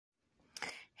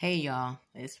Hey y'all,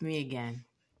 it's me again.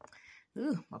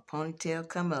 Ooh, my ponytail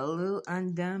coming a little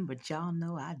undone, but y'all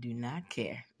know I do not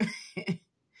care.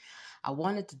 I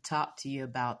wanted to talk to you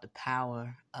about the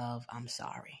power of I'm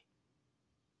sorry.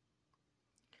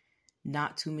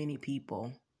 Not too many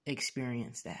people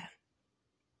experience that.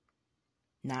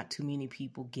 Not too many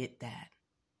people get that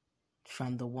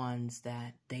from the ones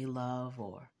that they love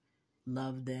or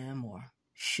love them or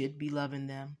should be loving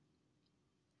them.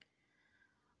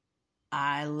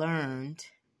 I learned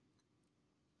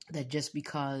that just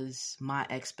because my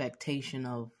expectation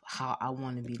of how I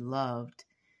want to be loved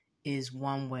is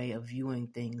one way of viewing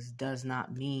things does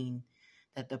not mean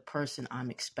that the person I'm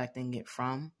expecting it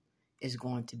from is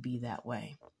going to be that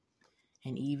way.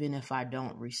 And even if I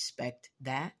don't respect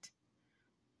that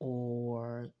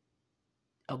or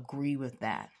agree with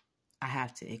that, I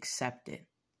have to accept it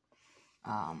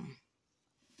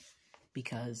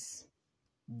because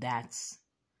that's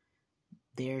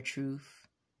their truth.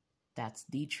 That's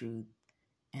the truth.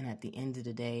 And at the end of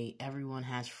the day, everyone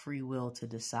has free will to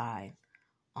decide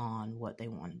on what they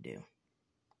want to do.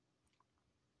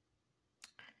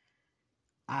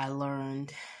 I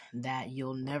learned that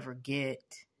you'll never get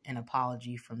an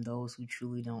apology from those who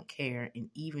truly don't care. And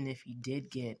even if you did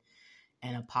get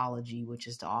an apology, which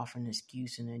is to offer an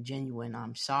excuse and a genuine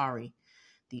I'm sorry,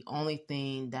 the only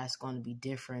thing that's going to be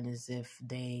different is if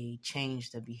they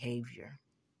change the behavior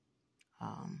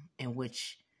in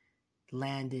which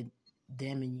landed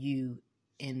them and you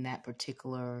in that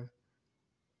particular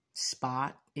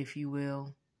spot, if you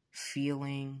will,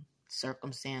 feeling,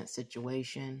 circumstance,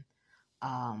 situation,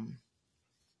 and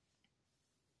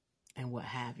what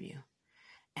have you.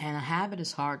 And a habit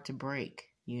is hard to break.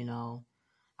 You know,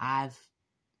 I've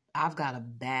got a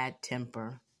bad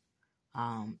temper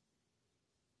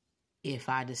if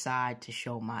I decide to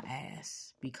show my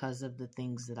ass because of the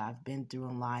things that I've been through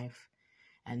in life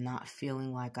and not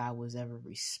feeling like I was ever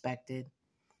respected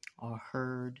or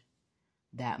heard,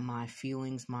 that my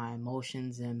feelings, my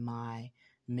emotions, and my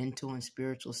mental and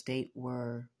spiritual state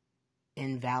were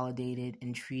invalidated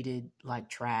and treated like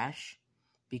trash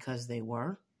because they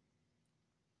were.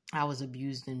 I was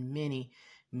abused in many,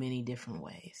 many different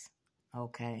ways.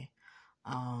 Okay.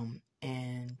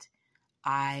 And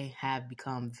I have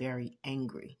become very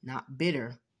angry, not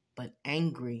bitter, but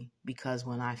angry because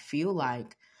when I feel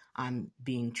like I'm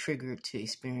being triggered to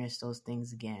experience those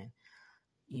things again,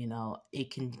 you know, it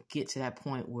can get to that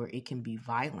point where it can be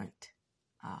violent.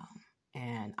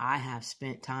 And I have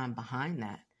spent time behind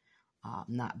that,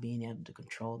 not being able to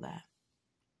control that.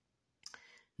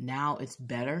 Now it's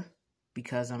better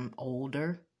because I'm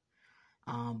older.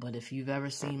 But if you've ever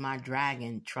seen my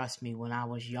dragon, trust me, when I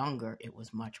was younger, it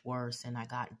was much worse. And I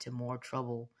got into more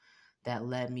trouble that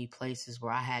led me places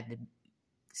where I had to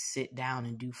sit down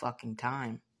and do fucking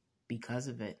time because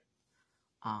of it.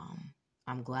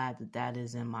 I'm glad that that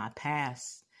is in my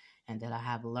past and that I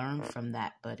have learned from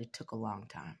that, but it took a long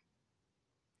time.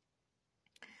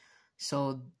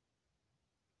 So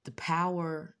the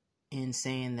power in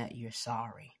saying that you're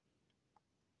sorry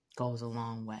goes a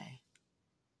long way.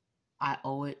 I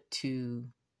owe it to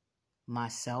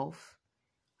myself.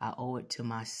 I owe it to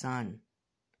my son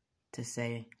to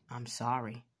say, I'm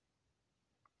sorry.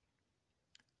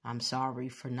 I'm sorry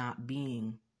for not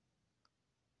being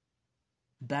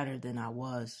better than I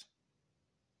was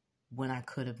when I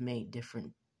could have made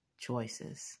different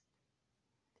choices.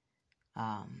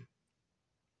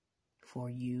 For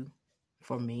you,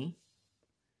 for me,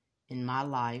 in my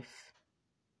life,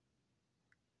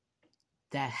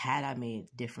 that had I made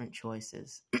different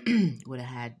choices, would have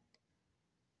had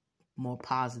more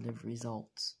positive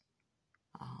results.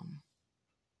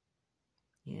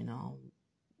 You know,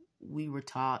 we were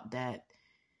taught that,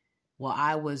 when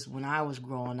I was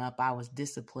growing up, I was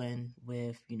disciplined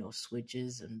with,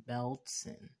 switches and belts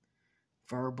and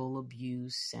verbal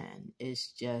abuse. And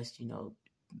it's just,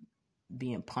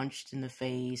 being punched in the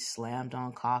face, slammed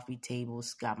on coffee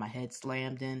tables, got my head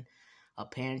slammed in a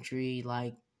pantry,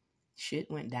 like shit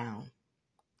went down.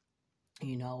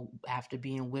 After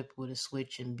being whipped with a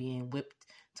switch and being whipped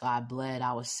till I bled,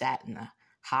 I was sat in a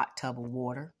hot tub of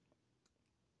water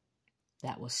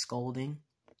that was scalding.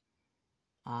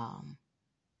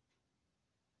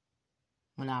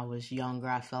 When I was younger,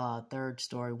 I fell out a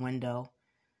third-story window,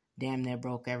 damn near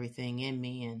broke everything in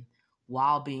me, and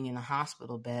while being in a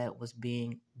hospital bed, was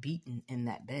being beaten in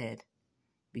that bed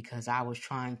because I was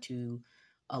trying to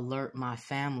alert my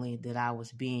family that I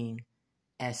was being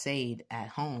SA'd at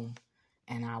home,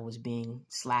 and I was being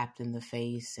slapped in the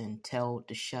face and told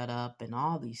to shut up and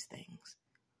all these things,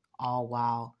 all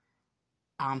while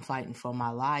I'm fighting for my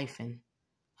life and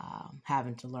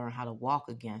having to learn how to walk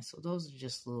again. So those are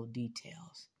just little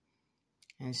details.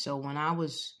 And so when I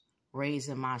was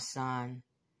raising my son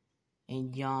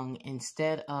and young,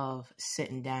 instead of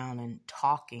sitting down and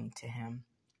talking to him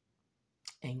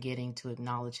and getting to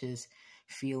acknowledge his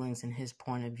feelings and his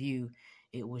point of view,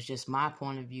 it was just my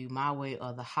point of view, my way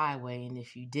or the highway. And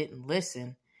if you didn't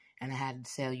listen, and I had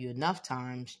to tell you enough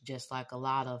times, just like a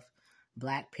lot of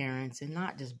Black parents, and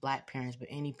not just Black parents, but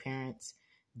any parents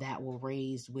that were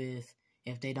raised with,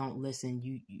 if they don't listen,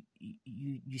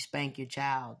 you spank your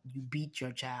child, you beat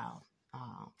your child,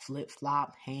 flip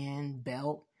flop, hand,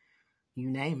 belt, you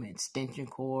name it, extension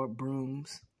cord,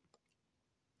 brooms.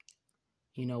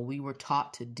 You know, we were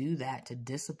taught to do that, to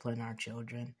discipline our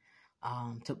children,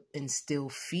 to instill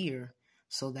fear,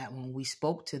 so that when we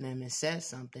spoke to them and said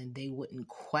something, they wouldn't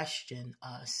question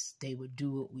us. They would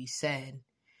do what we said.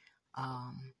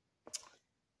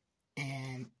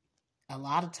 And a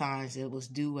lot of times it was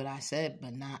do what I said,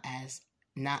 but not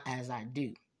as I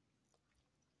do.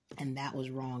 And that was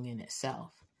wrong in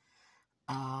itself.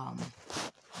 I'll make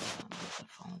a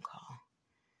phone call.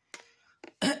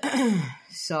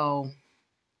 So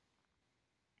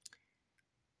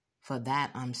for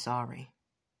that, I'm sorry,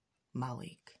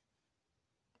 Malik.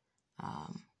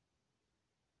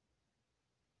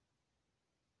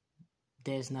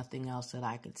 There's nothing else that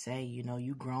I could say. You know,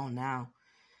 you grown now.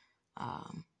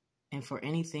 And for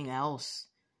anything else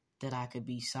that I could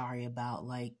be sorry about,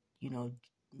 like, you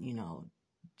know,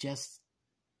 just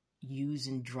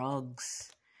using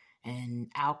drugs and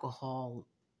alcohol,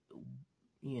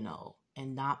 you know,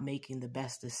 and not making the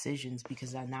best decisions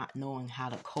because I'm not knowing how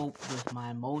to cope with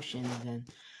my emotions and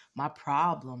my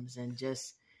problems, and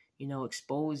just, you know,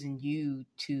 exposing you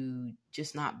to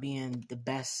just not being the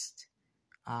best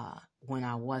when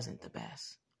I wasn't the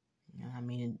best. You know, I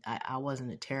mean, I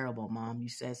wasn't a terrible mom. You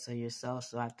said so yourself,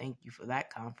 so I thank you for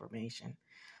that confirmation.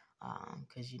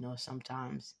 Because, you know,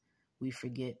 sometimes we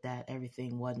forget that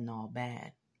everything wasn't all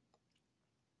bad.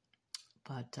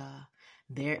 But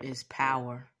there is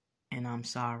power in I'm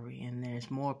sorry, and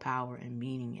there's more power in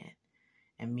meaning it,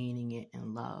 and meaning it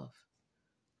in love.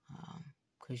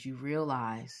 Because you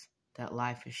realize that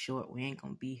life is short. We ain't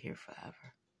going to be here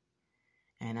forever.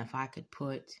 And if I could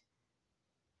put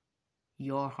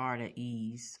your heart at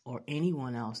ease, or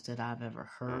anyone else that I've ever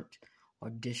hurt or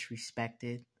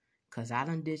disrespected, because I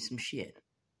done did some shit,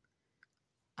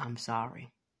 I'm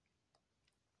sorry.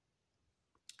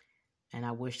 And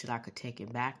I wish that I could take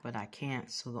it back, but I can't.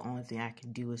 So the only thing I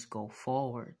can do is go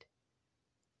forward.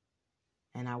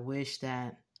 And I wish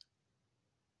that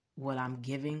what I'm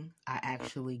giving, I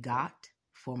actually got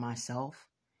for myself.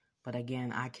 But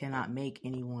again, I cannot make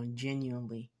anyone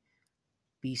genuinely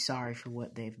be sorry for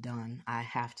what they've done. I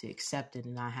have to accept it,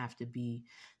 and I have to be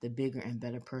the bigger and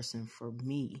better person for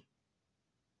me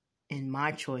in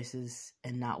my choices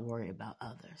and not worry about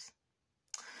others.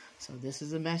 So this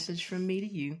is a message from me to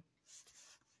you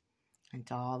and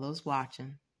to all those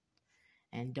watching.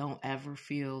 And don't ever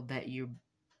feel that you're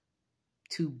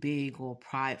too big or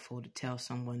prideful to tell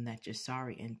someone that you're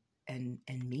sorry, and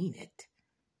mean it.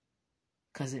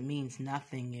 Because it means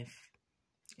nothing if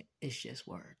it's just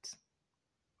words.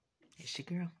 It's your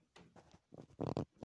girl.